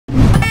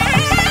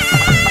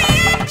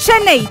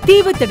சென்னை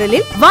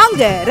தீவுத்திடலில்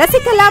வாங்க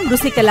ரசிக்கலாம்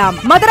ருசிக்கலாம்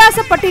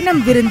மதராசப்பட்டினம்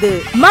விருந்து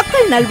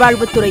மக்கள்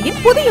நல்வாழ்வுத்துறையின்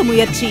புதிய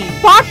முயற்சி.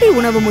 பாட்டி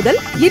உணவு முதல்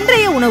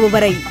இன்றைய உணவு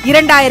வரை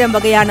 2000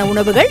 வகையான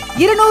உணவுகள்,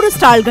 200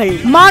 ஸ்டால்கள்.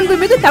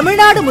 மாண்புமிகு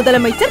தமிழ்நாடு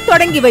முதலமைச்சர்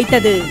தொடங்கி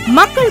வைத்தது.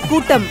 மக்கள்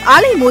கூட்டம்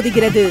அலை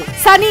மோதுகிறது.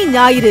 சனி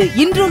ஞாயிறு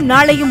இன்றும்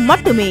நாளையும்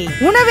மட்டுமே.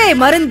 உணவே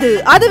மருந்து,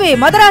 அதுவே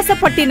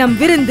மதராசப்பட்டினம்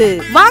விருந்து.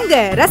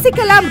 வாங்க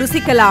ரசிக்கலாம்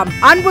ருசிக்கலாம்.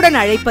 அன்புடன்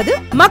அழைப்பது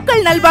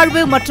மக்கள்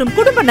நல்வாழ்வு மற்றும்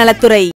குடும்ப நலத்துறை.